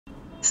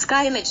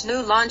Skyimage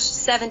new launched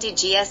 70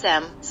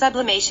 GSM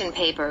sublimation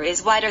paper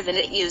is wider than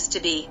it used to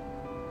be,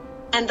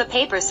 and the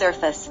paper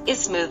surface is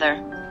smoother.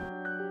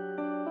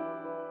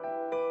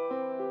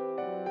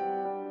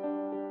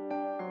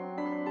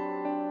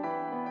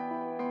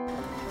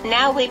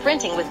 Now we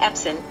printing with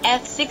Epson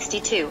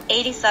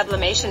F6280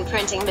 sublimation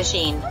printing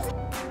machine,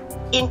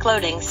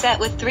 including set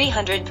with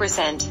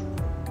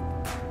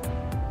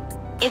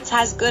 300%. It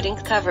has good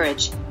ink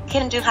coverage,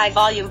 can do high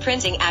volume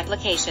printing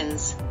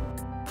applications.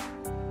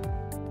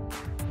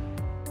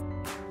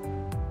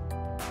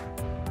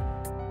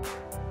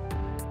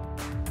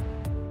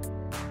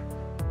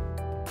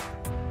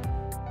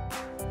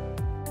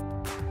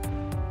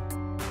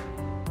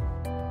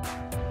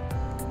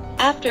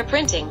 After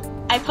printing,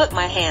 I put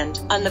my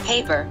hand on the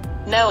paper,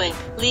 no ink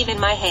leave in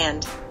my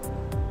hand.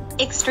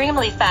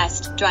 Extremely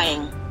fast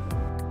drying.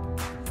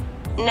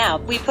 Now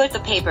we put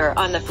the paper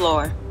on the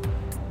floor.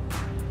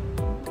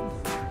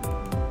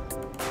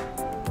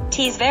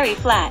 T's very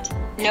flat,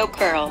 no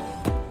curl.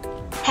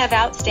 Have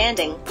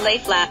outstanding lay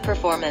flat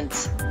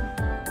performance.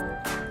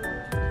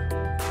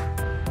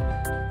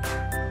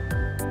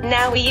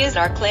 Now we use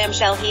our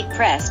clamshell heat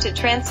press to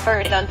transfer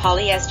it on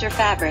polyester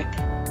fabric.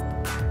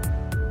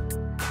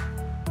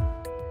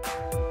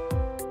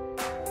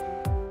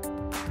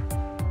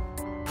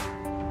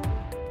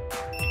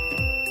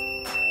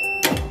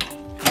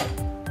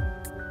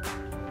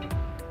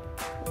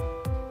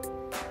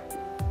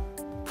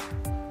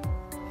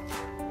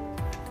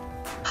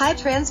 High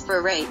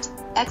transfer rate,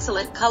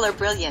 excellent color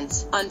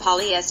brilliance on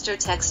polyester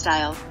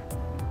textile.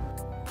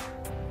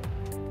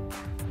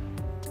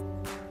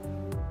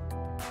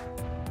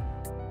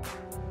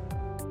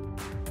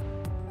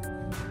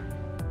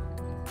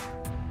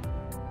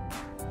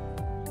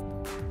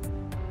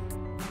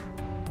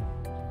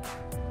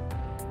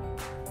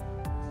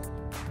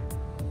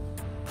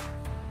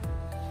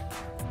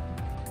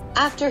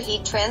 After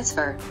heat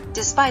transfer,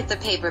 despite the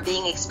paper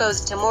being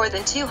exposed to more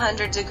than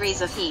 200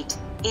 degrees of heat,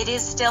 it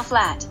is still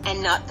flat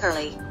and not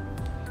curly.